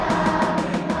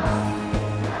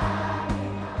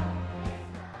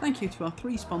thank you to our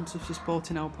 3 sponsors for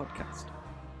supporting our podcast.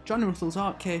 Johnny Russell's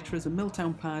Art Caterers and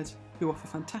Milltown Pies, who offer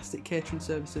fantastic catering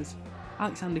services,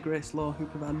 Alexander Grace Law, who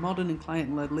provide modern and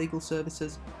client-led legal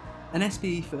services, and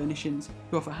SBE Furnishings,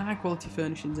 who offer high-quality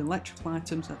furnishings and electrical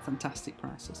items at fantastic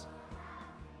prices.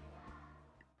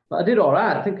 But I did all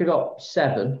right. I think I got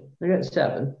 7. I got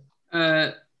 7.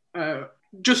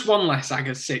 Just one less. I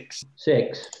got 6.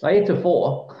 6. I hit a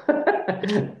 4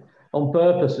 on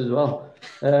purpose as well.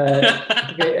 I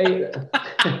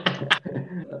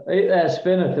hit their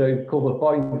spinner through cover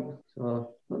point.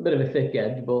 So a bit of a thick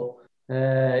edge, but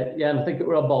and I think it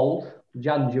were a bold.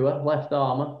 Janjua, left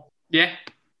armour. Yeah.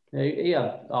 He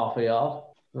had half a yard.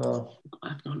 So.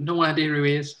 I've got no idea who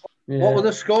he is. Yeah. What were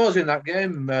the scores in that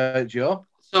game, Joe?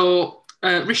 So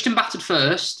Rishton batted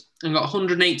first and got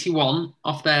 181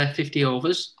 off their 50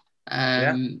 overs.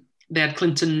 They had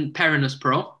Clinton Perrin as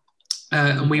pro,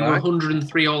 and we were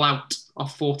 103 all out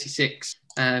off 46.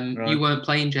 You weren't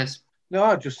playing, Jez? No,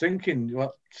 I was just thinking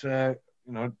what Nor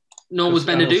was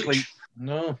Beneduc.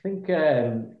 No, I think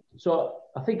so.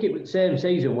 I think it was the same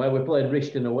season where we played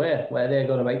Rishton away, where they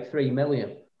got about 3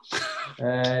 million.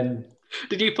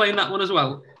 Did you play in that one as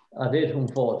well? I did,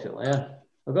 unfortunately. Yeah,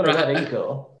 I've got a red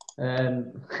Inco.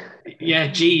 Yeah,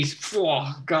 geez.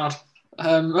 Oh, God.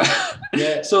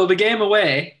 So the game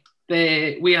away,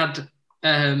 we had...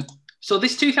 so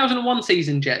this 2001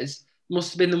 season, Jez,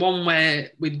 must have been the one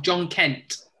where with John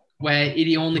Kent, where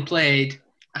he only played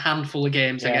a handful of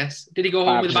games, I guess. Did he go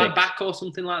home with a bad back or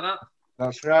something like that?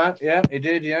 That's right. Yeah, he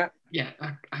did, yeah. Yeah,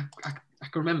 I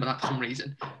can remember that for some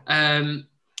reason. And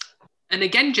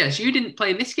again, Jez, you didn't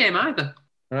play in this game either.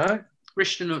 Right.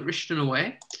 Rishton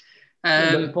away.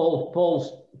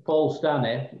 Paul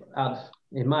Stanley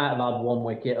he might have had 1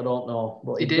 wicket, I don't know,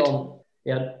 but he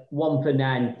had 1 for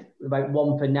 9, about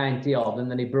 1 for 90 odd, and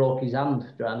then he broke his hand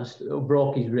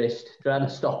broke his wrist trying to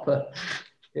stop her.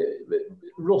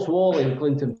 Russ Worley and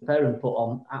Clinton Perrin put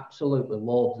on absolutely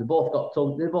loads. They both got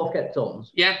tons. They both get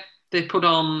tons. Yeah, they put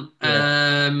on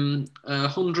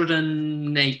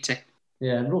 180.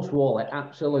 Yeah, and Russ Worley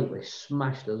absolutely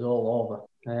smashed us all over.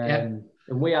 And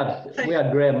we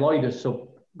had Graham Lloyd as sub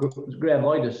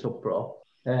pro.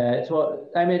 So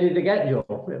how many did they get, Joe?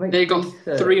 They got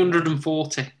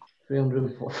 340.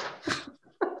 340.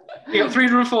 They got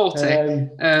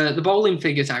 340. The bowling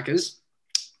figure taggers.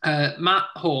 Matt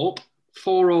Hope,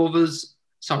 14 overs,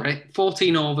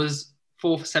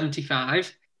 4 for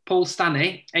 75. Paul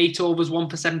Stanley, 8 overs, 1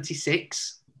 for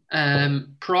 76.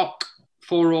 Proc,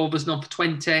 4 overs, 0 for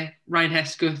 20. Ryan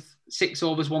Hesketh, 6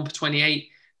 overs, 1 for 28.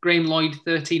 Graham Lloyd,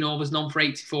 13 overs, none for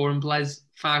 84. And Blaise,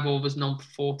 5 overs, none for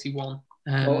 41.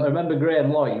 I remember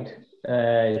Graham Lloyd.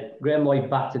 Graham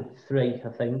Lloyd batted 3, I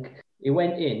think. He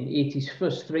went in, he hit his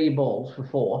first 3 balls for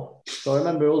 4. So I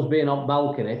remember us being on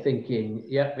balcony thinking,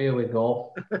 yep, here we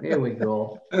go. We only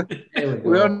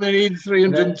need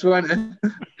 320.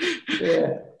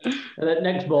 Yeah. And then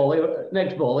next ball, they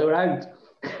were out.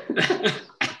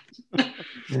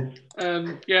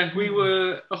 We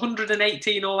were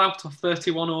 118 all out of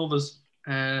 31 overs.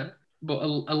 But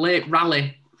a late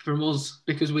rally from us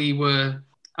because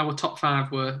our top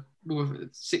 5 were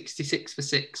 66 for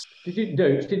 6. Did you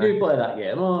play that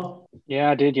game? Or? Yeah,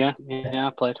 I did. Yeah,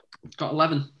 I played. Got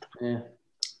 11. Yeah.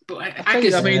 But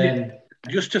I mean,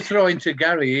 just to throw into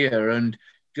Gary here, and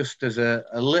just as a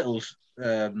little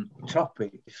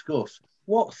topic discuss,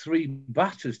 what 3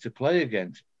 batters to play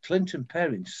against? Clinton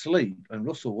Perrin, Sleep, and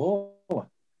Russell Waller.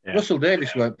 Yeah. Russell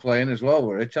Davis weren't playing as well,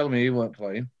 were he? Tell me he weren't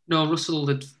playing. No, Russell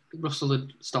had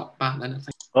stopped back then, I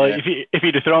think. Well, if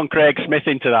you'd have thrown Craig Smith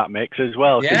into that mix as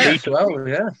well, he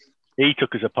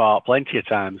took us apart plenty of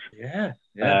times. Yeah.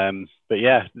 But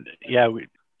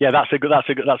that's a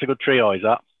good trio, is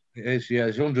that? It is. Yeah,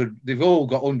 it's 100. They've all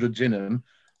got hundreds in them,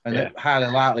 and they're highly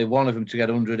likely one of them to get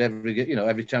 100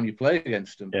 every time you play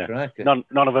against them. Yeah. Correct? None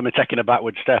of them are taking a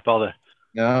backward step, are they?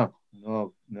 No.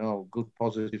 Good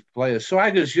positive players. So,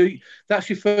 Aggers, that's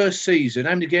your first season.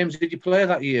 How many games did you play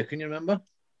that year? Can you remember?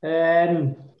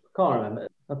 Can't remember.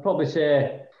 I'd probably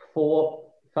say 4,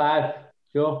 5.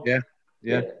 Sure. Yeah.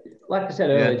 Like I said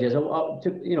earlier, Jez,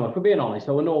 if we're being honest,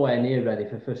 I was nowhere near ready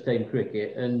for first team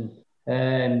cricket, and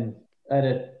I had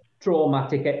a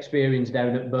traumatic experience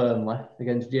down at Burnley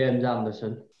against James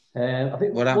Anderson. I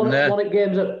think what happened there? Won at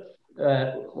games at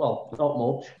not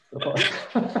much.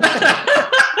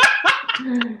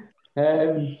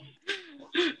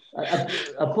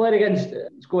 I played against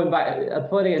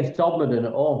Todmorden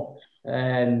at home,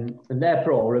 and their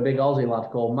pro were a big Aussie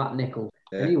lad called Matt Nichols.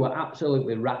 And he were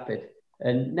absolutely rapid.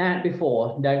 And night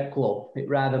before, down at club, it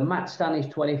were either Matt Stanley's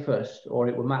 21st or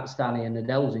it were Matt Stanley and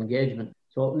Adele's engagement.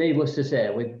 So needless to say,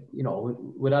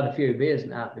 we'd had a few beers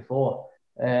and that before.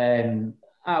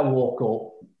 I woke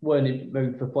up, weren't really in the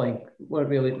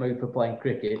mood for playing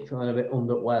cricket, feeling a bit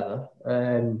under weather.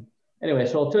 Anyway,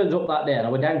 so it turns up that day and I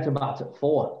went down to bat at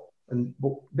 4.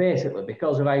 But basically,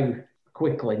 because of how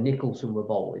quickly Nicholson were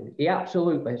bowling, he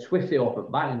absolutely swiftly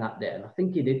opened batting that day, and I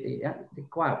think he did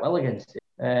quite well against it.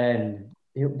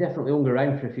 He definitely hung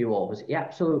around for a few overs. He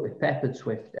absolutely peppered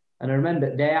Swifty. And I remember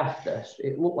the day after,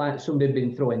 it looked like somebody had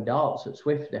been throwing darts at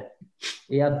Swifty.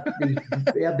 He had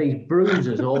these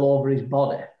bruises all over his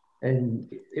body, and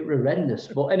it was horrendous.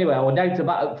 But anyway, I went down to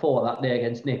bat at 4 that day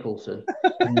against Nicholson.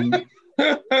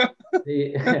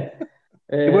 He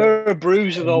were a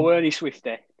bruiser though, weren't he,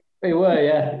 Swifty? He were,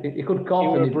 yeah. He could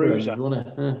cough in his bruiser, wasn't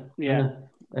he? Yeah.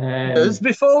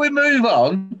 Before we move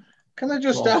on, can I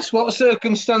just ask what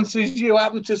circumstances you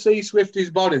happened to see Swifty's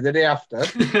body the day after?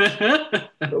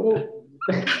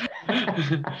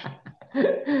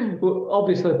 We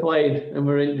obviously played and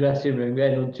we're in the dressing room, we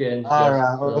had unchanged. All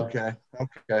right,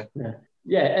 okay.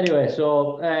 Yeah, anyway,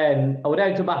 so I went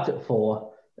down to bat at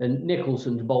 4 and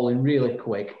Nicholson's bowling really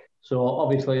quick. So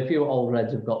obviously a few old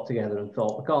Reds have got together and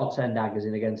thought, we can't send Aggers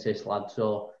in against this lad.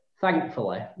 So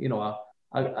thankfully,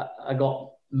 I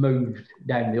got moved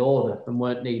down the order and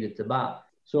weren't needed to bat.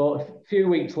 So a few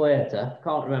weeks later,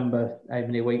 can't remember how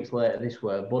many weeks later this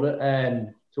were, but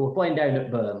so we're playing down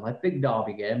at Burnley, big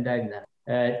derby game down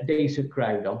there, decent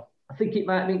crowd on. I think it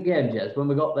might have been game, Jez, when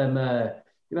we got them,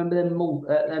 you remember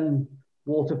them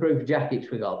waterproof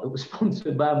jackets we got that were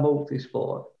sponsored by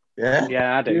Multisport?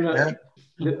 Yeah, I do.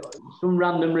 Some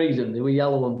random reason they were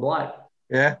yellow and black.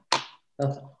 Yeah.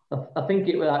 I think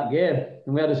it was that game,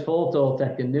 and we had his photo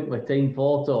taken, didn't we? Team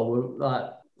photo.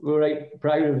 We were right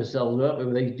proud of ourselves, weren't we,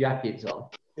 with these jackets on?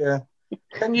 Yeah.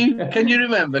 Can you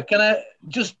remember? Can I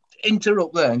just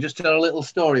interrupt there and just tell a little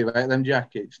story about them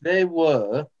jackets? They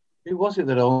were. Who was it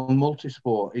that owned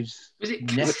Multisport? Was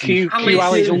it Q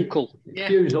Ali's uncle? Yeah.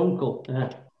 Q's uncle.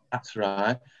 Yeah. That's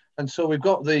right. And so we've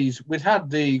got these. We'd had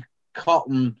the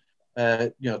cotton,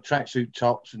 tracksuit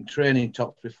tops and training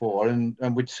tops before, and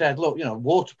we'd said, look,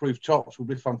 waterproof tops would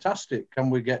be fantastic. Can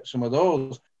we get some of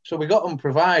those? So we got them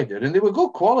provided, and they were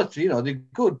good quality. They're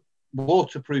good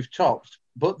waterproof tops,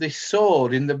 but they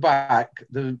sewed in the back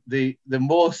the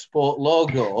More Sport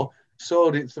logo.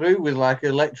 Sewed it through with like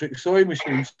electric sewing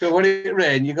machines. So when it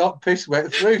rained, you got piss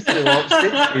wet through all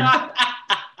stitching.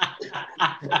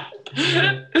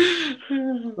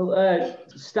 Well,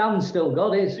 Stan still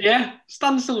got his. Yeah,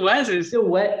 Stan still wears his. Still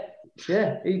wet.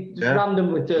 Yeah, he just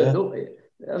randomly turned up.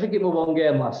 I think it was one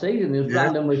game last season. He was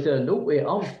randomly turned up with it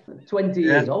on. 20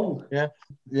 years old. Yeah.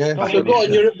 So go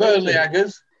on, you're at Burnley,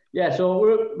 Aggers. Yeah, so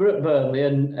we're at Burnley,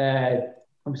 and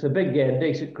it's a big game,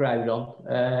 decent crowd on.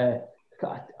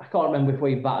 I can't remember if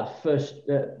we batted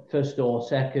first or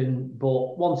second,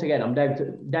 but once again, I'm down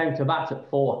to bat at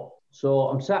 4. So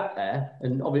I'm sat there,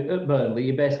 and obviously at Burnley,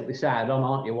 you basically side on,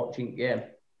 aren't you, watching the game?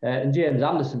 And James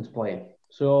Anderson's playing.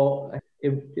 So he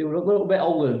was a little bit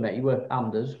older than me, were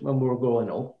Anders, when we were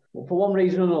growing up. But for one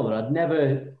reason or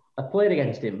another, I played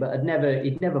against him, but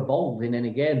he'd never bowled in any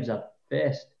games I'd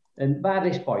faced. And by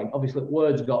this point, obviously,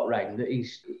 words got round that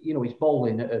he's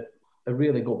bowling at a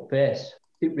really good pace.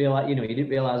 You didn't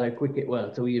realise how quick it was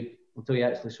until you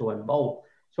actually saw him bowl.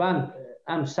 So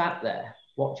I'm sat there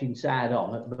watching side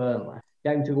on at Burnley,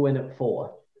 down to go in at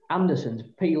 4. Anderson's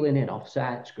peeling in off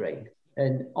side screen,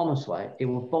 and honestly, he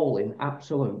was bowling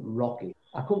absolute rocky.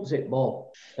 I couldn't sit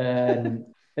ball. And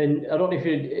I don't know if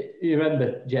you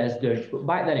remember Jez Dudge, but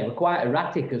back then he was quite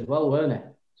erratic as well, weren't he?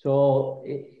 So,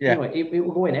 it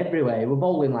was going everywhere. He was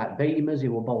bowling like beamers, he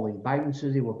was bowling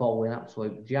bouncers, he was bowling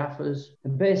absolute jaffers.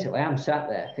 And basically, I'm sat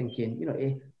there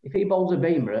thinking, if he bowls a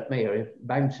beamer at me or he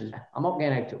bounces, I'm not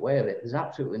getting out of the way of it. There's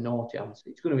absolutely no chance.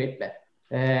 It's going to hit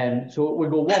me. So we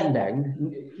go one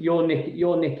down. You're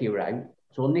Nicky round.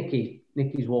 So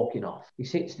Nicky's walking off. He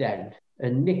sits down.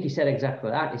 And Nicky said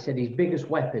exactly that. He said his biggest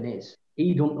weapon is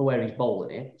he don't know where he's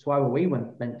bowling it. So how are we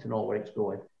meant to know where it's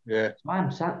going? Yeah. So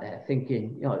I'm sat there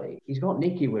thinking, he's got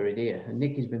Nicky worried here, and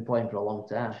Nicky's been playing for a long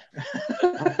time.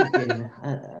 I'm thinking,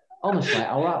 honestly,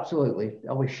 I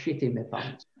was shitting my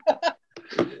pants.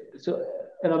 So,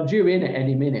 and I'm due in at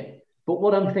any minute. But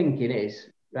what I'm thinking is,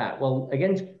 right, well,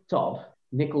 against Todd,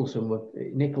 Nicholson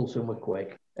were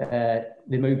quick. They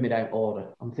moved me down order.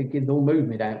 I'm thinking they'll move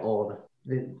me down order.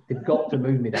 They've got to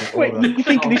move me down order. Wait, you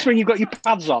thinking this when you've got your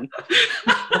pads on?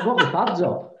 I've got my pads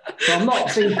on. So I'm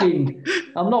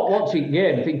not watching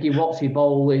game thinking what's he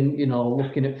bowling,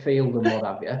 looking at field and what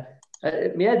have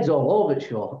you. My head's all over the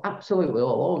show, absolutely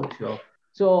all over the show.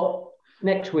 So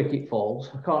next wicket falls,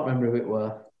 I can't remember who it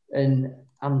were, and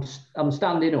I'm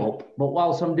standing up, but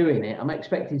whilst I'm doing it, I'm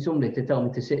expecting somebody to tell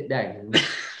me to sit down.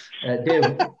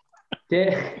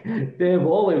 Dave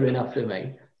Wally ran after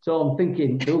me. So I'm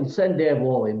thinking, they'll send Dave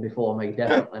Wally in before me,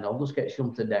 definitely, and I'll just get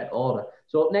shunted down order.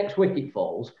 So next wicket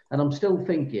falls, and I'm still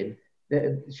thinking,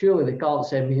 surely they can't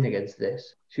send me in against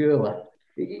this. Surely.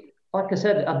 Like I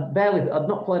said, I'd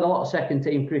not played a lot of second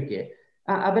team cricket.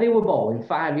 I bet he were bowling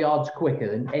 5 yards quicker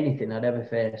than anything I'd ever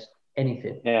faced.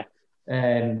 Anything. Yeah.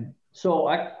 So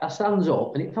I stands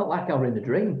up, and it felt like I was in a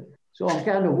dream. So I'm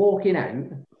kind of walking out,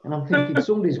 and I'm thinking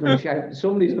somebody's going to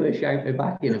shout me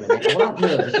back in a minute. I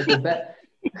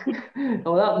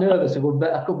was that nervous, I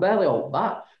could barely hold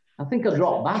back. I think I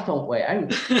dropped bat on the way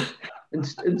out. And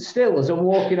still, as I'm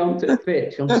walking onto the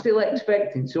pitch, I'm still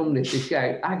expecting somebody to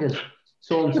shout, Aggers,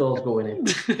 so-and-so's going in.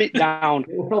 Sit down.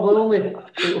 It was probably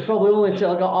only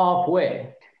until I got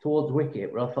halfway towards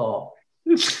wicket where I thought,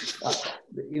 I'm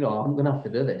going to have to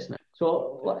do this now.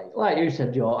 So, like you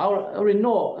said, Joe, I was in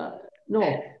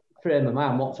no frame of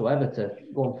mind whatsoever to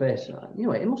go and face that.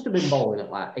 It must have been bowling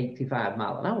at like 85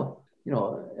 mile an hour,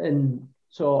 and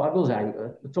so I goes out,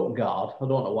 I took guard, I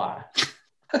don't know why.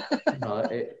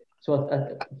 So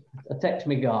I text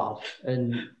my guard,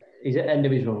 and he's at the end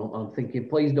of his run. I'm thinking,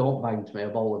 please don't bounce me a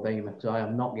bowl of beamer, because I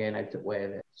am not getting out at way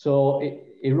of it. So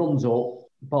he runs up,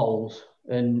 bowls,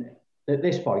 and at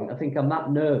this point, I think I'm that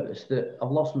nervous that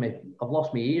I've lost my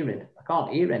hearing. I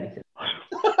can't hear anything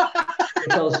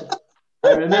because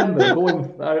I remember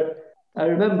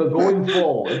going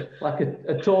forward like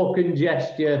a token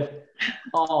gesture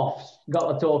off,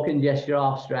 got a token gesture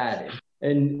off striding,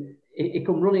 and he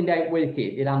come running down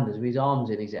wicket in Anders with his arms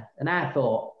in his head, and I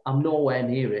thought, I'm nowhere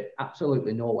near it,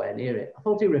 absolutely nowhere near it. I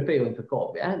thought he was appealing for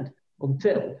caught behind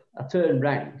until I turned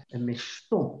round and my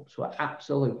stumps were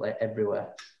absolutely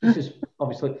everywhere. This is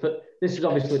obviously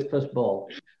the first ball,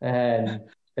 and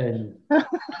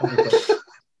obviously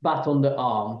bat under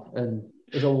arm, and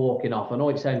as I'm walking off, I know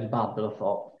it sounds bad, but I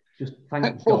thought, just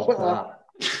thank God for that.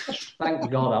 Thank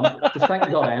God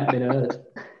I haven't been hurt.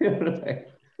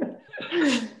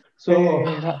 So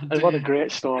what a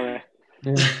great story.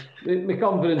 Yeah, my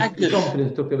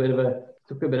confidence took a bit of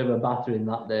a battering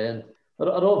that day, and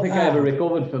I don't think I ever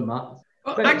recovered from that.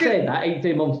 But I say that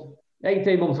 18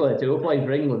 months later, we're playing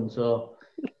for England. So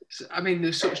I mean,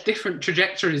 there's such different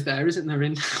trajectories there, isn't there?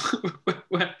 In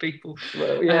where people,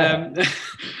 well, yeah.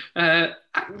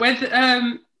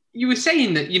 You were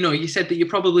saying that you said that you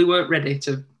probably weren't ready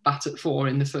to bat at 4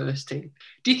 in the first team.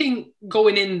 Do you think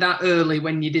going in that early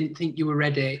when you didn't think you were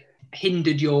ready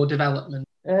hindered your development?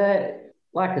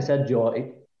 Like I said, Joe,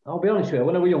 I'll be honest with you,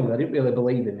 when I was younger, I didn't really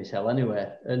believe in myself anyway.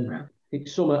 And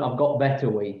it's something I've got better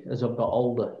with as I've got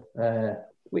older,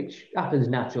 which happens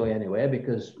naturally anyway,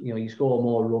 because, you score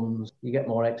more runs, you get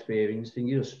more experience, and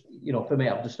you just, for me,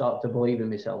 I've just started to believe in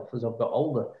myself as I've got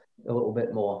older a little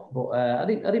bit more. But I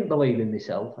didn't believe in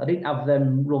myself. I didn't have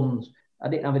them runs. I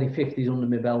didn't have any 50s under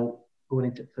my belt going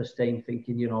into the first team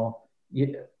thinking, to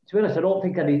be honest, I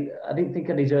didn't think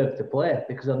I deserved to play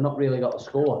because I'd not really got a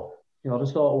score. I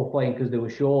just thought we were playing because they were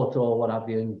short or what have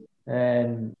you.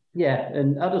 And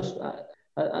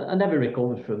I never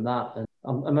recovered from that. And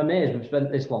I'm amazed we've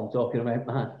spent this long talking about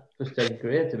my first team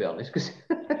career, to be honest, because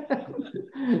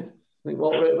I think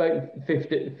we're about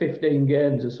 15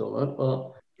 games or something.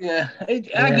 But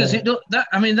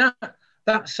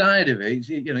that side of it,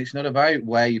 it's not about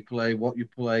where you play, what you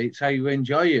play. It's how you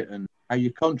enjoy it and how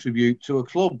you contribute to a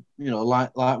club,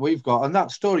 like we've got. And that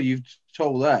story you've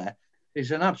told there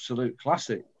is an absolute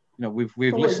classic. We've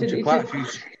listened to quite a few.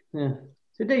 Yeah,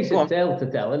 it's a decent tale to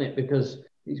tell, isn't it? Because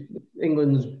he's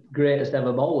England's greatest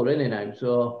ever bowler, isn't he now?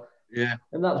 So yeah,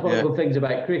 and that's one of the good things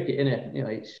about cricket, isn't it?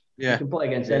 You can play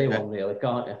against anyone, really,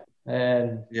 can't you?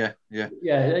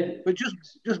 But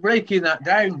just breaking that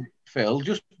down, Phil.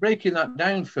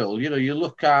 You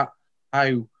look at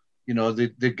how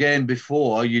the game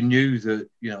before, you knew that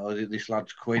this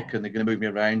lad's quick and they're going to move me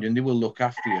around and they will look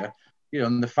after you.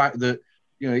 And the fact that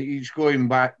he's going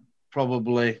back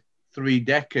probably 3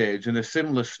 decades and a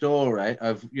similar story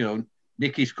of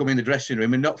Nicky's come in the dressing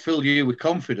room and not fill you with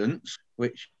confidence,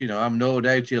 which I'm no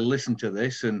doubt he'll listen to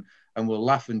this and we'll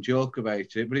laugh and joke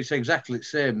about it. But it's exactly the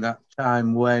same that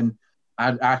time when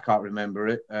I can't remember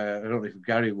it. I don't know if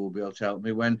Gary will be able to help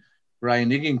me, when Brian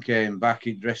Higgin came back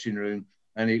in dressing room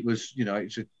and it was,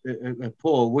 it's a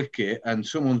poor wicket and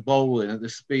someone's bowling at the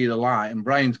speed of light and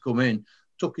Brian's come in,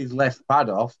 took his left pad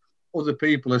off. Other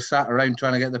people are sat around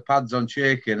trying to get the pads on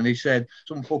shaking, and he said,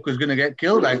 some fucker's going to get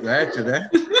killed out there today.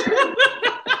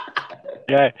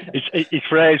 Yeah, his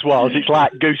phrase was, it's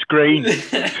like goose green.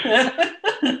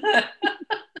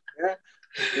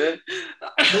 Yeah.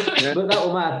 But that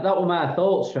was my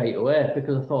thought straight away,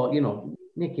 because I thought,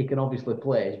 Nicky can obviously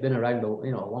play. He's been around, a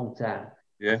long time.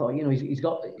 Yeah. I thought, he's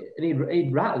got, and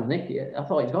he'd rattled Nicky. I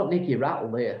thought he's got Nicky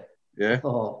rattled here. Yeah. I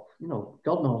thought,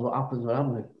 God knows what happens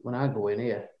when I go in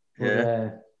here.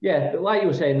 But, but like you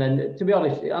were saying, then, to be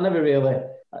honest, I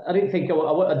didn't think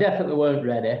I definitely weren't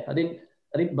ready. I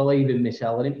didn't believe in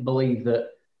myself. I didn't believe that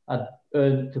I'd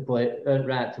earned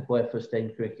right to play first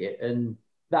team cricket, and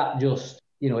that just,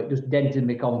 it just dented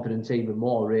my confidence even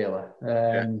more, really.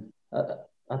 I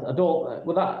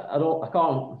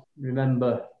can't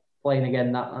remember playing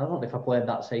again that. I don't know if I played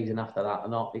that season after that or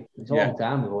not. It's a long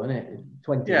time ago, isn't it?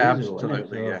 20 years ago, isn't it?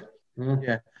 So,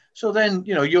 yeah. So then,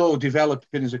 you're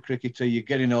developing as a cricketer, you're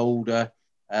getting older,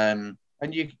 and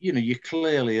you're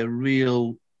clearly a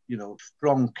real,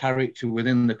 strong character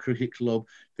within the cricket club.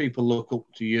 People look up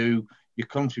to you. You're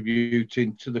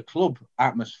contributing to the club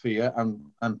atmosphere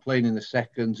and playing in the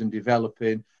seconds and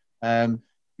developing. How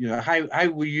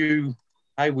was your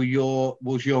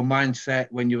mindset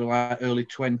when you were like early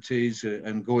 20s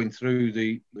and going through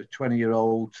the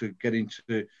 20-year-old to get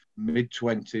into mid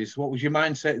 20s? What was your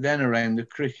mindset then around the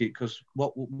cricket? Because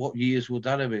what years would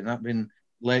that have been? That been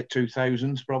late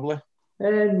 2000s probably.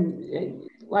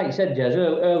 Like you said, Jez,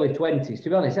 early 20s. To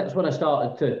be honest, that's when I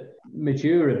started to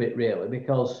mature a bit, really,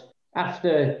 because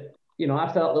after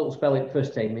that little spell at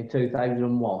first team in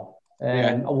 2001,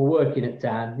 I was working at the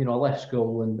time. I left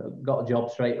school and got a job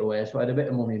straight away, so I had a bit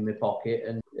of money in my pocket.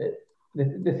 And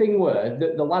the thing were,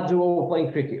 the lads who were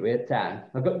playing cricket with at the time,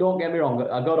 don't get me wrong,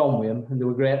 I got on with them and they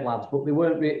were great lads, but they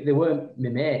weren't my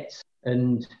mates.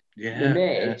 And my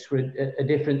mates were a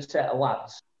different set of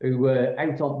lads who were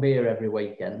out on beer every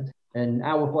weekend, and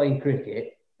I was playing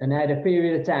cricket. And I had a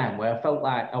period of time where I felt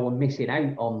like I was missing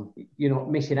out on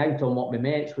what my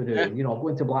mates were doing.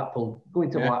 Going to Blackpool,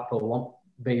 want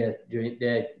beer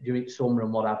during summer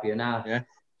and what have you. Now,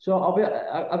 so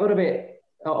I got a bit.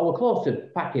 I was close to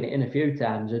packing it in a few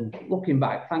times, and looking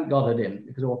back, thank God I didn't,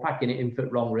 because I was packing it in for the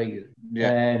wrong reason.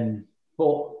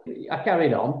 But I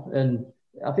carried on, and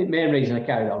I think the main reason I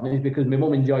carried on is because my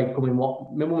mum enjoyed coming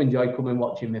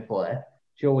watching me play.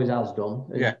 She always has done.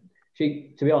 And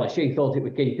she, to be honest, she thought it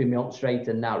was keeping me on straight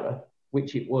and narrow,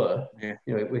 which it were. Yeah.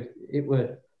 It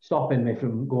were stopping me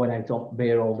from going out on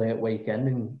beer all day at weekend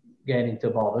and getting into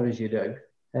bother, as you do.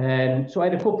 So I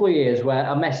had a couple of years where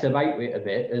I messed about with it a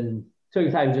bit. And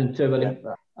 2002,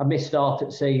 I missed start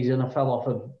at season. I fell off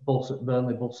a bus at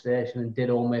Burnley bus station and did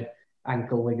all my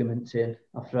ankle ligaments in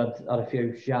after I'd had a few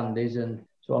shandies. And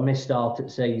so I missed start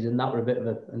at season. That were a bit of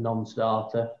a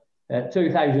non-starter.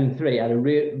 2003, I had a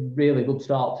really good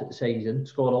start to the season,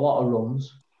 scored a lot of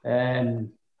runs,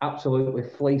 absolutely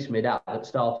fleeced my dad at the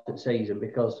start of the season,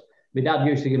 because my dad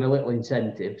used to give me little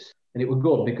incentives, and it was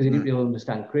good because he didn't really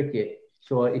understand cricket.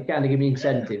 So he kind of gave me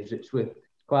incentives which were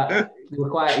quite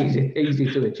easy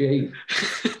to achieve.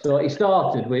 So he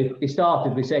started with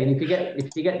saying, if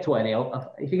you get 20,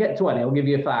 I'll give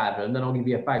you a fiver, and then I'll give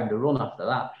you £1 a run after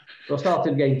that. So I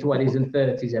started getting 20s and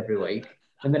 30s every week.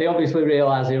 And then he obviously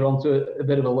realised he were onto a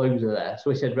bit of a loser there. So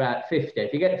he said, right, 50.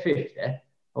 If you get 50,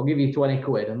 I'll give you 20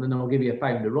 quid, and then I'll give you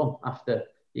 £1 a run after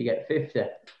you get 50.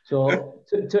 So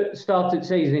to started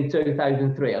season in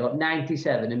 2003, I got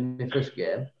 97 in my first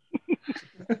game,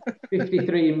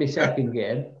 53 in my second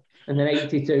game, and then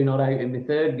 82 not out in my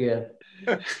third game.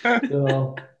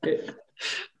 So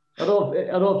I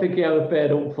don't think he ever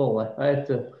paid up fully. I had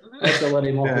to let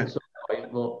him off at some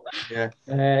point. But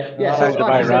sounds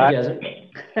about right.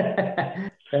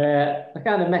 I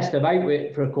kind of messed about with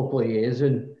it for a couple of years,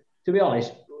 and to be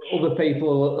honest, other people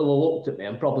will looked at me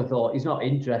and probably thought he's not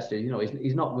interested.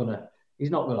 He's not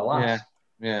gonna last.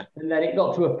 Yeah. And then it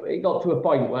got to a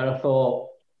point where I thought,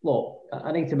 look,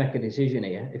 I need to make a decision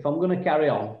here. If I'm going to carry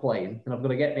on playing, then I've got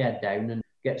to get my head down and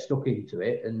get stuck into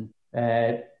it and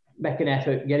make an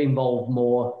effort, get involved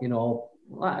more.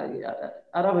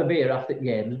 I'd have a beer after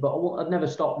games, but I'd never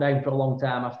stop down for a long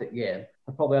time after the game.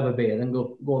 I'd probably have a beer, then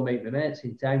go and meet my mates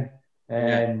in town.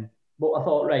 But I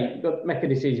thought, right, you've got to make a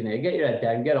decision here. Get your head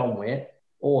down, get on with it,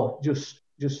 or just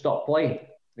stop playing.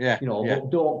 But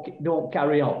don't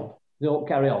carry on. Don't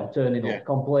carry on turning up,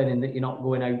 complaining that you're not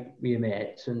going out with your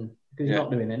mates, and because you're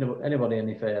not doing anybody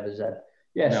any favours then.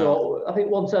 So I think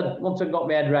once I got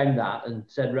my head around that and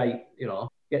said, right,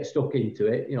 get stuck into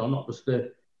it, not just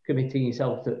committing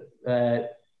yourself to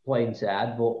playing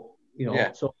side, but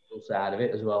social side of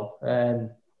it as well.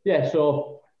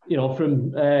 So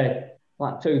from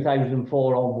like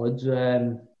 2004 onwards,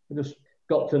 I just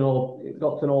got to know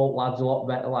lads a lot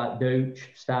better, like Dooch,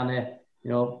 Stanley,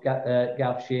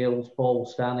 Gav Shields, Paul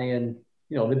Stanley, and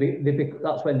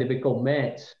that's when they become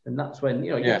mates, and that's when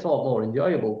it gets a lot more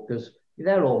enjoyable because you're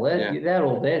there all day. Yeah. You're there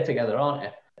all day together, aren't you?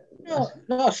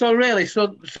 No. So really,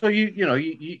 so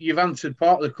you've answered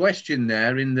part of the question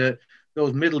there in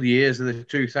those middle years of the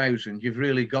 2000s. You've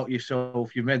really got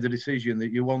yourself. You've made the decision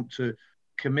that you want to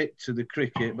commit to the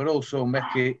cricket, but also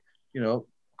make it,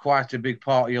 quite a big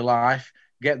part of your life.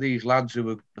 Get these lads who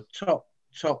are top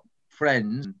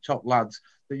friends, top lads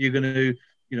that you're going to,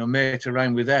 mate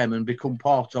around with them and become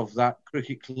part of that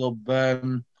cricket club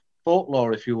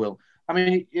folklore, if you will. I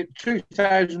mean,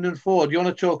 2004. Do you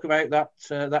want to talk about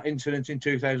that incident in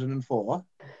 2004?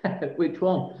 Which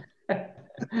one?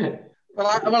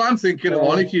 Well, I'm thinking of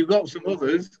one. If you've got some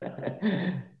others,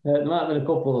 there might have been a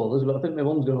couple of others, but I think my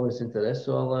mum's going to listen to this,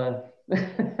 so I'll.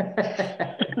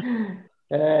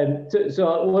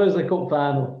 So Worsley Cup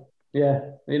final. Yeah,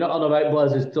 you're not on about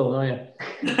Blazers Ton, are you?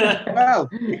 Well,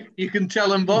 you can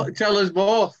tell us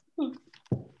both.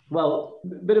 Well, a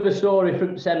bit of a story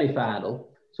from semi-final.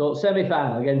 So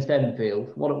semi-final against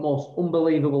Enfield, one of the most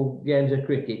unbelievable games of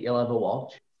cricket you'll ever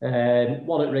watch.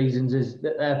 One of the reasons is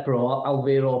that their pro,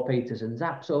 Alvaro Peterson's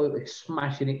absolutely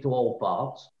smashing it to all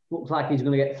parts. Looks like he's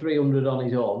going to get 300 on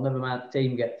his own, never mind the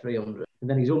team get 300. And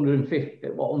then he's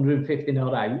 150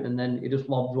 not out, and then he just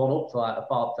lobs one up to like a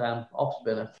part-time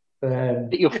off-spinner.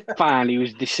 You'll find he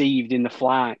was deceived in the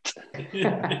flight.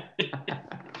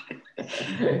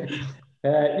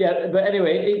 But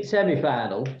anyway, it's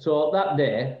semi-final. So that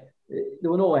day, there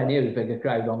were nowhere near as big a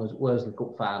crowd on as Worsley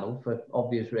Cup final for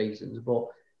obvious reasons. But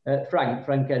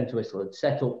Frank Entwistle had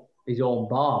set up his own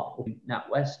bar up in that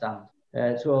West Stand.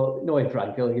 So knowing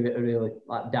Frank, he'll give it a really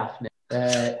daft name.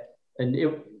 And it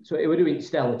would do it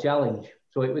Stella Challenge.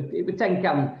 So it would 10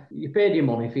 cans. You paid your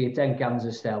money for your 10 cans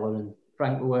of Stella, and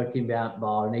Frank were working behind the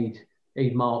bar, and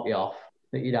he'd mark you off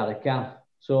that you'd had a can.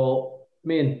 So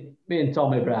me and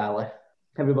Tommy Browley,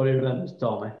 everybody remembers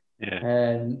Tommy.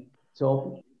 Yeah.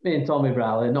 So me and Tommy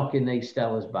Browley knocking these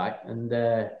Stellas back, and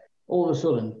all of a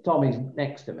sudden Tommy's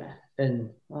next to me, and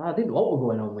I didn't know what was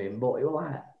going on with him, but he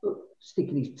was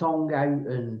sticking his tongue out,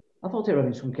 and I thought he was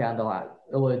having some kind of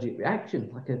allergic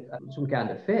reaction, some kind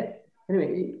of fit.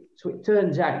 Anyway, so it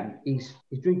turns out he's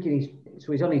drinking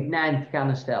so he's on his 9th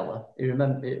can of Stella. He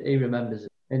remembers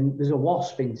it, and there's a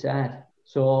wasp inside.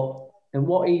 So, and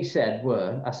what he said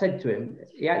I said to him,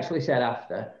 he actually said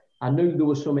after, I knew there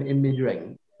was something in my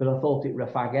drink, but I thought it were a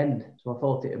fag end, so I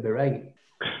thought it'd be right.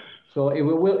 So he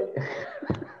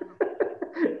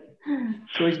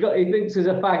So he thinks there's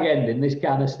a fag end in this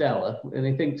can of Stella, and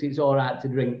he thinks it's all right to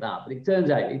drink that, but it turns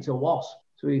out it's a wasp.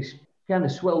 So he's kind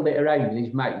of swelled it around in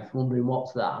his mouth, wondering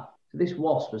what's that. So this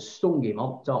wasp has stung him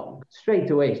on the tongue.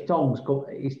 Straight away, his tongue's out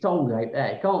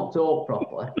there. He can't talk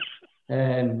properly.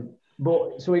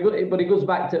 But he goes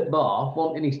back to the bar,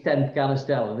 wanting his 10th can of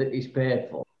Stella that he's paid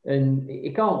for, and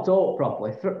he can't talk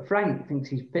properly. Frank thinks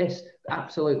he's pissed,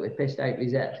 absolutely pissed out of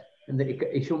his head, and that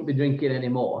he shouldn't be drinking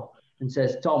anymore. And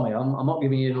says, Tommy, I'm not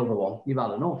giving you another one. You've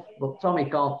had enough. But Tommy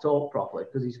can't talk properly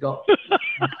because he's got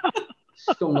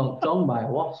stung on the tongue by a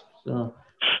wasp. So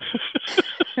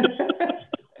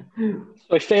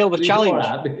he failed the challenge.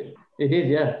 Right. He did,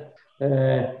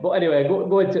 yeah. But anyway,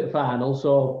 going to the final.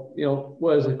 So,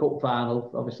 Worsley Cup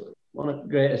final, obviously one of the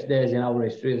greatest days in our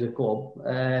history as a club.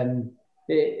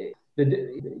 The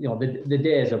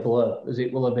days are blur, as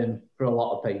it will have been for a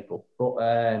lot of people. But,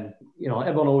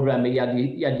 everyone will remember you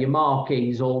had your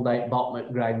marquees all day at bottom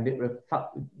at ground. It was a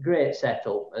great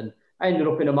setup. And I ended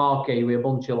up in a marquee with a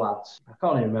bunch of lads. I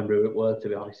can't even remember who it was, to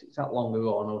be honest. It's that long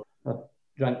ago, and I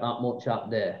drank that much that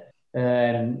day.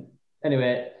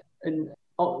 Anyway, and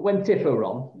when Tiffer were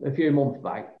on a few months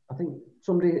back, I think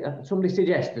somebody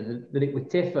suggested that it was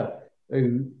Tiffer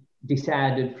who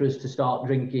decided for us to start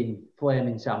drinking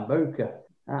Flaming Sambuca.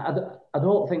 I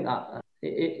don't think that,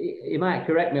 he might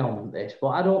correct me on this, but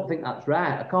I don't think that's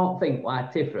right. I can't think why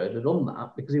Tiffer had done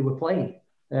that, because he were playing.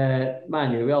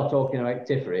 Mind you, we are talking about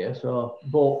Tiffer here,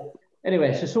 but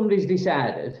anyway, so somebody's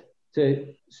decided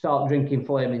to start drinking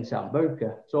Flaming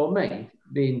Sambuca. So me,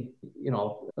 being,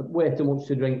 way too much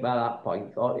to drink by that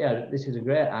point, thought, yeah, this is a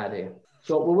great idea.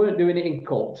 So we weren't doing it in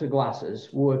cups or glasses,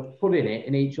 we were putting it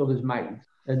in each other's mouth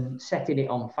and setting it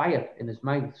on fire in his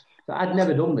mouth. So I'd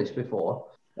never done this before.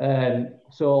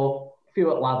 So a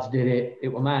few lads did it. It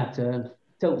was my turn.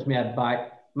 Tilts my head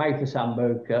back, mouth of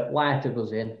Sambuca, lighter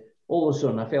goes in. All of a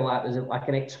sudden, I feel like there's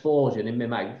an explosion in my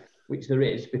mouth, which there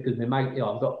is because my mouth,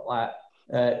 I've got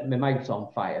my mouth's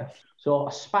on fire. So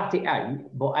I spat it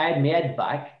out, but I had my head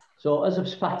back. So as I've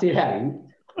spat it out,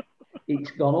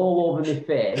 it's gone all over my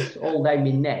face, all down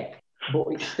my neck, but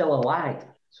it's still alight.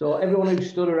 So everyone who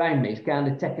stood around me is kind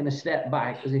of taking a step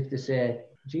back as if to say,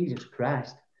 Jesus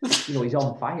Christ, he's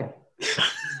on fire.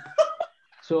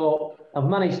 So I've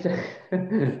managed to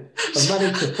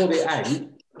put it out.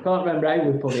 I can't remember how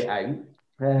we put it out.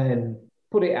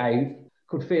 Put it out.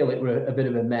 Could feel it were a bit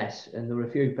of a mess, and there were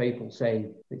a few people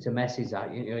saying it's a mess. Is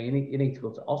that you need to go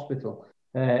to hospital.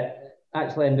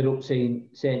 Actually ended up seeing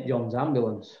St John's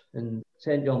Ambulance, and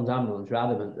St John's Ambulance were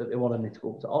adamant that they wanted me to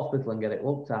go up to hospital and get it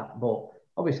looked at. But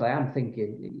obviously, I'm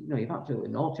thinking, you've absolutely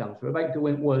no chance. We're about to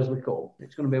win Worsley Cup.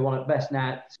 It's going to be one of the best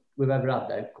nights we've ever had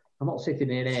now. I'm not sitting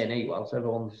in A&E whilst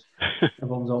everyone's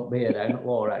on beer down at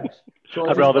Law House. So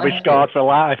I'd rather be scarred for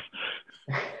life.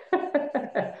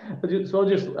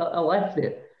 I left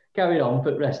it, carried on,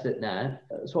 put rest at night.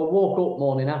 So I woke up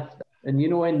morning after, and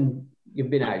when you've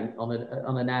been out on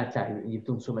a night out and you've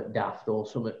done something daft or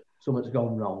something's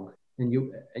gone wrong, and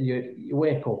you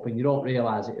wake up and you don't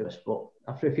realise it was, but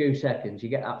after a few seconds you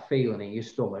get that feeling in your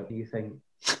stomach and you think,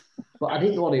 but I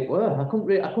didn't know what it were. I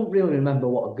couldn't really remember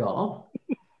what had gone on.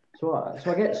 So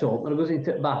I get up and I goes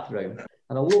into the bathroom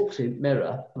and I looks in the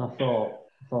mirror and I thought,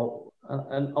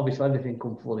 and obviously everything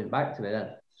come flooding back to me then.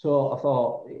 So I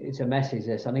thought, it's a message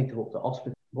this, I need to go up to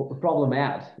hospital. But the problem I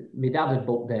had, my dad had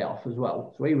booked day off as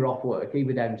well. So he were off work, he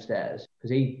was downstairs,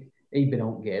 because he'd been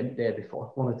on game the day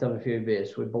before, wanted to have a few beers,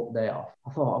 so we booked day off.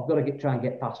 I thought, I've got to try and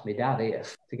get past my dad here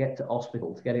to get to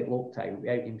hospital, to get it looked at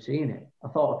without him seeing it. I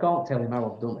thought, I can't tell him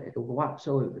how I've done it, he'll go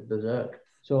absolutely berserk.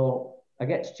 So I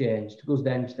gets changed, goes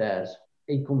downstairs,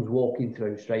 he comes walking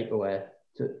through straight away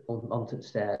onto the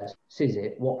stairs, says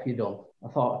it, what have you done? I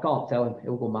thought, I can't tell him,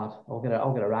 he'll go mad. I'll get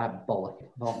a right bollock. I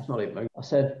thought, it's not even move. I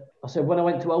said, when I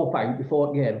went to help out before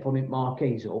the game, putting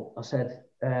marquees up, I said,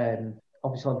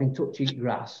 obviously I've been touching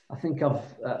grass. I think I've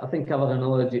had an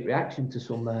allergic reaction to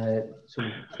some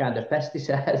kind of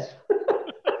pesticides.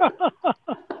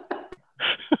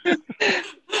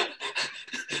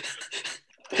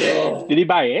 So, did he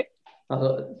buy it? I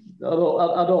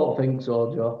don't think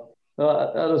so, Joe.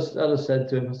 I just said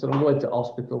to him, I said, I'm going to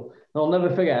hospital. And I'll never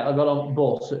forget, I got on a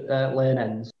bus at Lane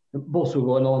Ends. The bus was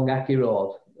going along Aki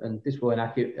Road, and this was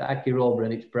Aki Road were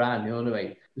in its prime, you know what I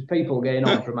mean? There's people getting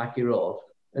on from Aki Road,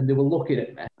 and they were looking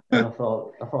at me. And I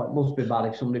thought it must be bad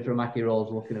if somebody from Aki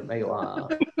Road's looking at me like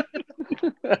that.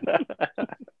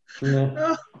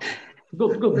 Yeah.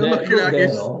 Good day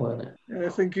though, wasn't it? Yeah,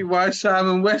 thinking, why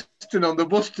Simon Weston on the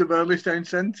bus to Burnley Town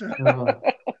Centre?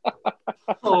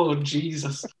 Oh,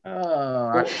 Jesus.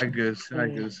 Oh, Haggers.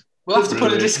 We'll have to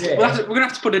put we're going to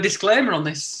have to put a disclaimer on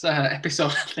this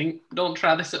episode, I think. Don't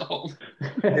try this at home.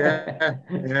 Yeah,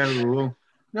 we will.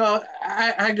 No,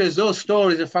 Haggers, those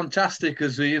stories are fantastic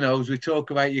as we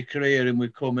talk about your career and we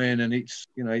come in and it's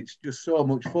just so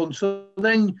much fun. So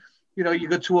then, you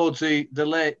go towards the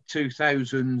late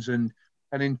 2000s and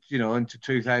into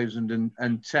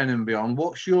 2010 and beyond.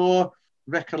 What's your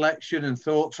recollection and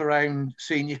thoughts around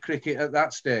senior cricket at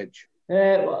that stage?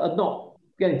 I've not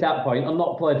getting to that point. I've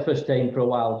not played first team for a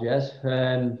while, Jez.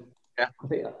 I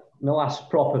think my last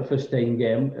proper first team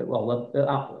game, that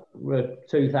were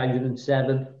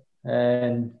 2007.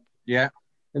 Yeah.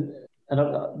 And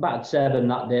I batted 7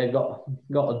 that day. Got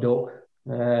a duck.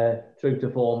 True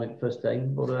to form in first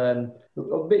team, but a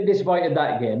bit disappointed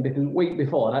that game because the week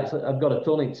before I'd got a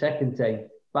ton in second team,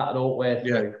 batted all the way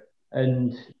through,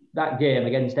 and that game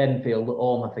against Enfield at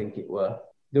home, I think it were,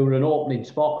 there were an opening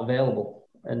spot available,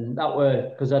 and that were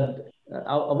because I've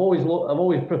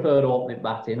always preferred opening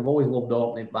batting. I've always loved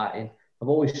opening batting. I've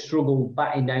always struggled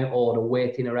batting down order,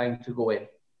 waiting around to go in.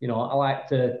 I like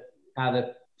to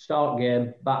either start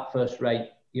game, bat first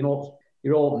rate.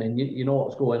 You're opening, you know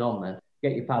what's going on then.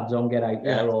 Get your pads on, get out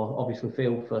there, or obviously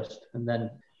field first, and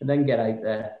then get out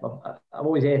there. I've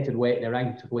always hated waiting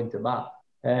around to go into bat.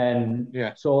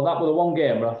 So that was the one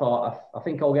game where I thought, I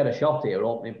think I'll get a shot here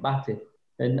opening batting.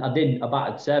 And I did, I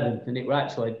batted 7, and it were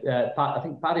actually, I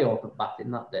think Paddy opened batting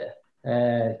that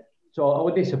day. So I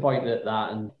was disappointed at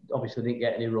that, and obviously didn't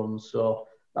get any runs. So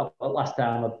that last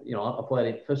time, I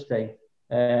played it first team.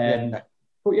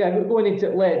 But yeah, going into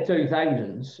late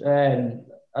 2000s,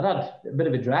 I'd had a bit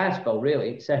of a dry spell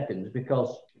really at seconds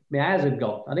because my eyes had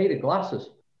gone. I needed glasses,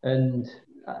 and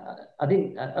I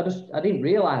didn't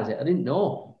realise it. I didn't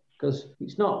know because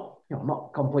it's not. I'm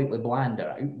not completely blind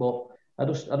out, but I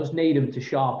just need them to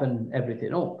sharpen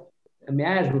everything up. And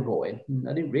my eyes were going, and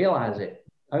I didn't realise it.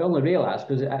 I only realised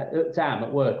because at the time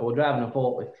at work I was driving a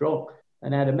forklift truck,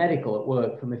 and I had a medical at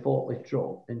work for my forklift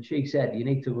truck, and she said you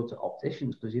need to go to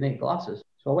opticians because you need glasses.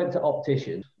 So I went to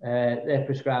opticians. They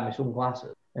prescribed me some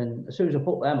glasses. And as soon as I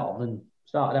put them on and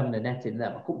started having a net in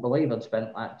them, I couldn't believe I'd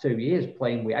spent like 2 years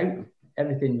playing without them.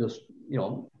 Everything just,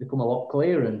 become a lot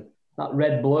clearer. And that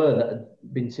red blur that had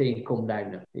been seen come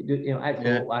down. It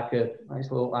actually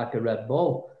looked like a red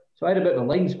ball. So I had a bit of a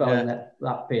lean spell in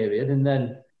that period, and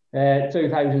then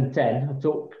 2010 I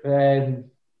took. There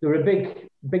were a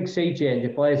big sea change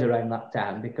of players around that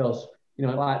time because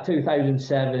like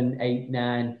 2007, 8,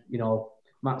 9.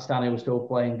 Matt Stanley was still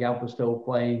playing, Gav was still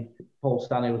playing, Paul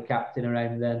Stanley was captain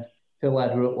around then, Phil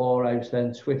Edder at Lorehouse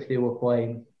then, Swifty were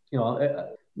playing.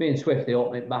 Me and Swifty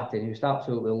opening batting, he used to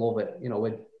absolutely love it.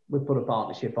 We put a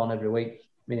partnership on every week,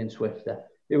 me and Swifty.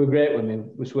 They were great with me,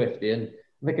 with Swifty, and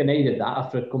I think I needed that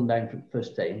after I'd come down from the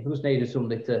first team. I just needed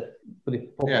somebody to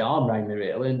put my arm around me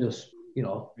really and just,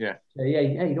 say,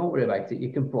 hey, don't worry about it,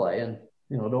 you can play and,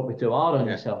 don't be too hard on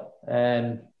yourself.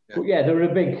 But there were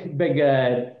a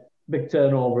big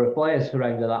turnover of players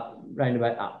round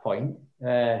about that point.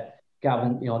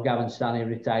 Gavin Stanley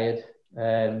retired.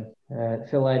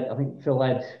 Phil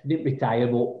Ed didn't retire,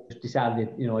 but just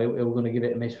decided, he was going to give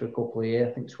it a miss for a couple of years.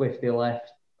 I think Swifty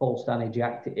left, Paul Stanley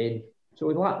jacked it in. So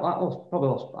we probably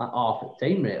lost half the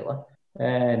team, really.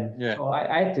 So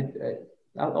I had to,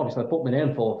 obviously I put my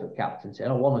name forward for captaincy,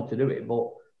 and I wanted to do it, but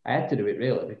I had to do it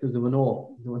really because there were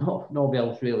nobody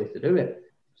else really to do it.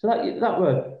 So that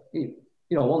were,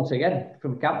 once again,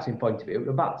 from a captain point of view,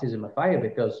 a baptism of fire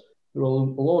because there were a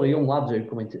load of young lads who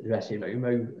come into the dressing room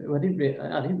who I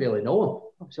didn't really know them.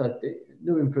 Obviously, I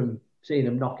knew him from seeing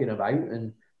them knocking about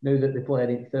and knew that they played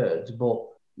in thirds, but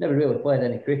never really played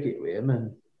any cricket with him.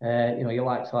 And your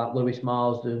likes like Lewis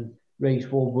Marsden, Reece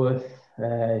Woodworth,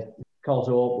 Cos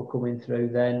Hope were coming through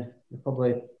then.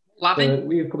 Probably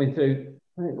we were coming through.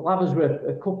 I think Lavers were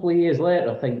a couple of years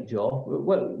later, I think, Joe.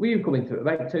 Were you coming through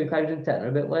about 2010 or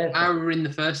a bit later? I were in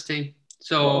the first team.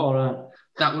 So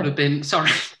that would have been... Sorry,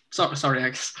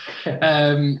 Agus.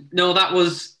 No, that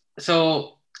was...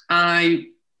 So I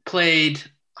played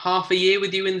half a year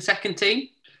with you in the second team,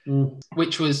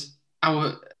 which was...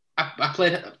 I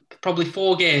played probably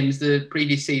 4 games the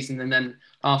previous season and then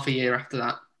half a year after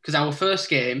that. Because our first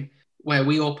game... where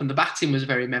we opened the batting was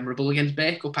very memorable against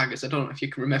Bacup, Agus. I don't know if you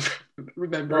can remember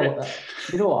it.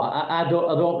 You know what? I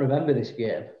don't remember this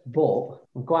game, but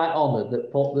I'm quite honoured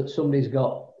that somebody's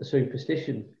got a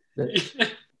superstition that's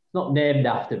not named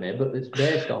after me, but that's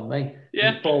based on me.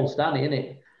 Yeah. It's Paul Stanley, isn't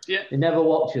it? Yeah. He never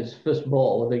watches first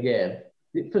ball of a game.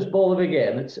 First ball of a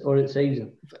game or it's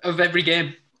season? Of every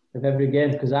game. Of every game,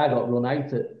 because I got run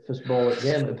out at first ball at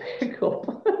game at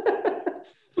Bacup.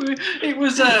 It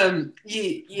was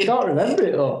you can't remember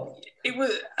it though. It was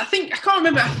I can't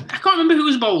remember who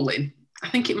was bowling. I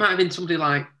think it might have been somebody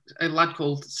like a lad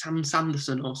called Sam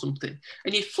Sanderson or something.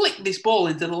 And you flicked this ball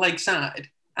into the leg side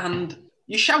and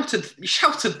you shouted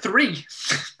 3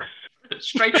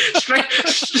 straight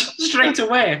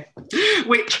away.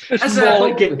 Which as a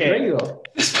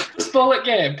ball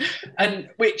game. And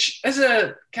which as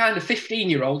a kind of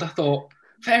 15-year-old I thought,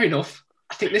 fair enough.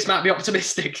 I think this might be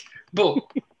optimistic. But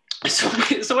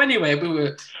so anyway,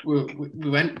 we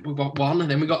got one,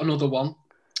 and then we got another one,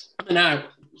 and I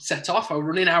set off. I was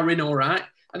running our in all right,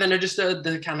 and then I just heard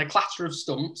the kind of clatter of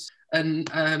stumps, and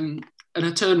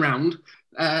I turned round,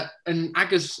 and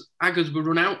Agus would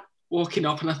run out, walking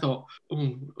off, and I thought,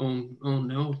 oh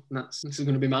no, this is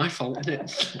going to be my fault, isn't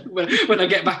it? when I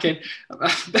get back in,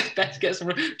 I better get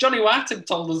some. Johnny Whiting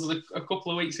told us a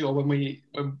couple of weeks ago when we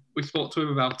spoke to him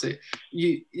about it.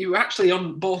 You were actually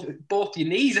on both your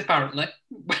knees apparently.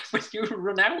 When you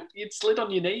run out, you'd slid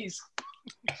on your knees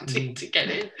to get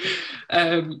in.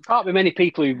 Can't be many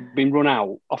people who've been run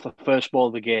out off the first ball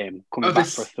of the game coming back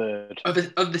for a third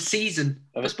of the season.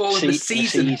 First ball of the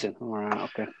season. All right,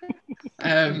 okay.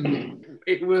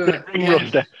 It were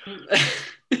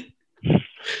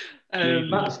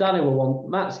Matt Stanley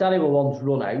were once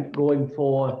run out going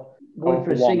for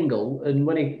a single, and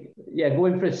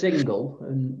going for a single,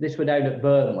 and this were down at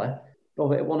Burnley.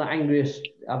 Probably one of the angriest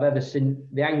I've ever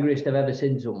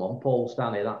seen someone, Paul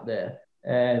Stanley, that day.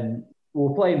 We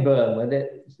were playing Burnley.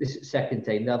 This second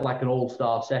team, they had like an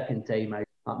all-star second team. Like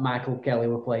Michael Kelly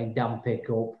were playing, Dan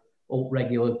Pickup,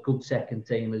 regular good second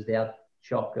teamers. They had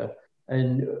Shocker.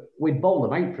 And we'd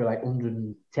bowled them out for like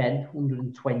 110,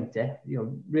 120,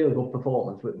 really good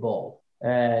performance with ball.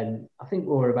 I think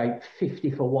we were about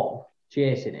 50 for 1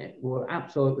 chasing it. We were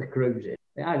absolutely cruising.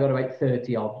 I got about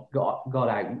 30 odd, got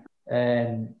out.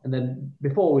 And then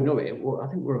before we knew it, I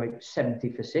think we were about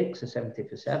 70 for 6 or 70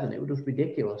 for 7. It was just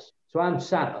ridiculous. So we're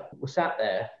sat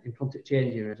there in front of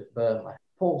changing rooms at Burnley.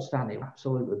 Paul Stanley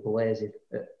absolutely blazing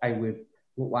at how we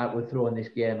look like we're throwing this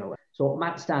game away. So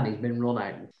Matt Stanley's been run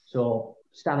out. So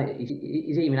Stanley,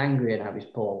 he's even angrier now, is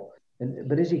Paul.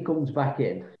 But as he comes back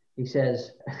in, he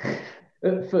says,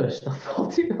 at first, I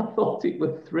thought it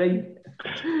was 3.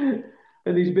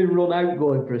 And he's been run out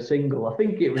going for a single. I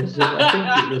think it was single.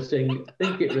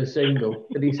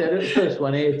 And he said at first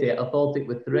when I hit it, I thought it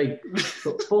was 3.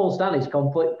 But Paul Stanley's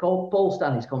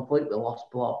completely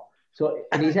lost plot. So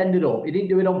and he's ended up. He didn't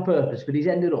do it on purpose, but he's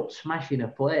ended up smashing a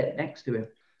plate next to him.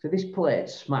 So this plate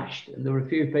smashed, and there were a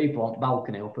few people on the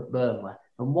balcony up at Burnley.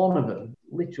 And one of them,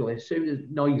 literally, as soon as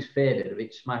noise faded of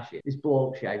it smashing, this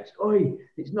bloke shouts, "Oi,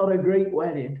 it's not a Greek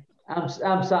wedding." I'm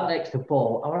sat next to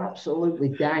Paul. I was absolutely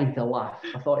dying to laugh.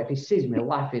 I thought if he sees me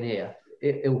laughing here,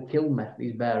 he'll kill me with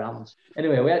his bare hands.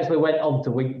 Anyway, we actually went on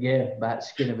to win the game by the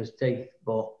skin of his teeth.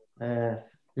 But,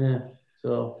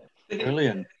 so...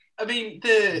 Brilliant. I mean,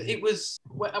 it was...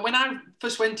 When I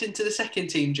first went into the second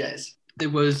team, Jez, there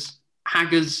was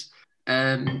Haggers,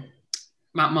 Matt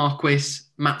Marquis,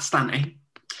 Matt Stanley.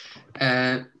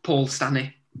 Paul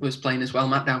Stanley was playing as well,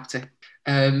 Matt Doughty.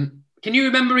 Can you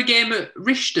remember a game at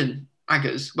Rishton,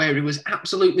 Aggers, where it was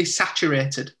absolutely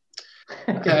saturated?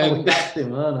 That's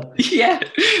him, wasn't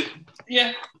it?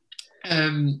 Yeah.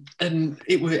 And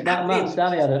it was... Matt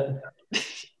Stanley had it.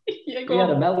 Yeah, he had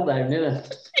a meltdown,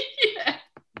 didn't he? Yeah.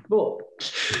 But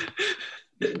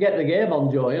get the game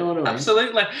on, Joe, you know what I mean?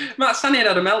 Absolutely. Matt Stanley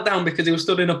had a meltdown because he was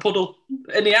stood in a puddle.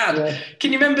 And he had... Yeah.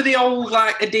 Can you remember the old,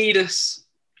 Adidas...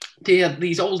 They had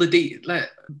these old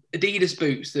Adidas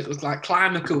boots that was like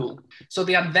climber cool. So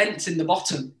they had vents in the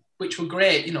bottom, which were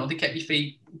great. You know, they kept your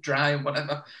feet dry or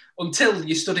whatever, until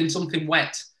you stood in something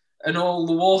wet and all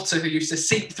the water used to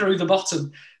seep through the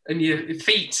bottom and your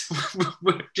feet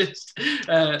were just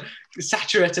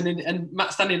saturated. And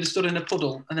Matt Stanley had stood in a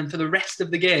puddle. And then for the rest of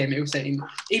the game, he was saying,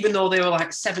 even though they were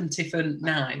like 70 for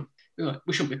 9,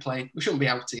 we shouldn't be playing. We shouldn't be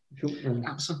out here.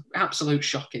 Absolute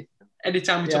shocking.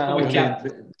 Anytime we took a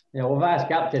wicket. Yeah, well, vice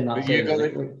captain that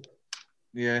season.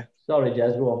 Yeah. Sorry,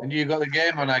 Jez, go on. And you got the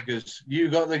game on, Aggers. You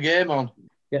got the game on.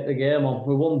 Get the game on.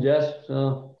 We won, Jez.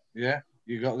 So. Yeah,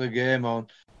 you got the game on.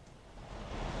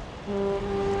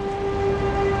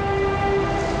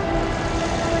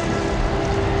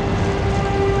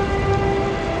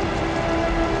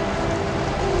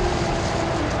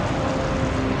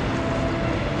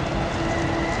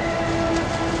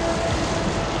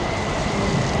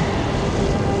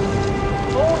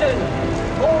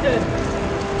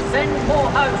 Send more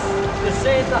house to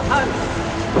save the house.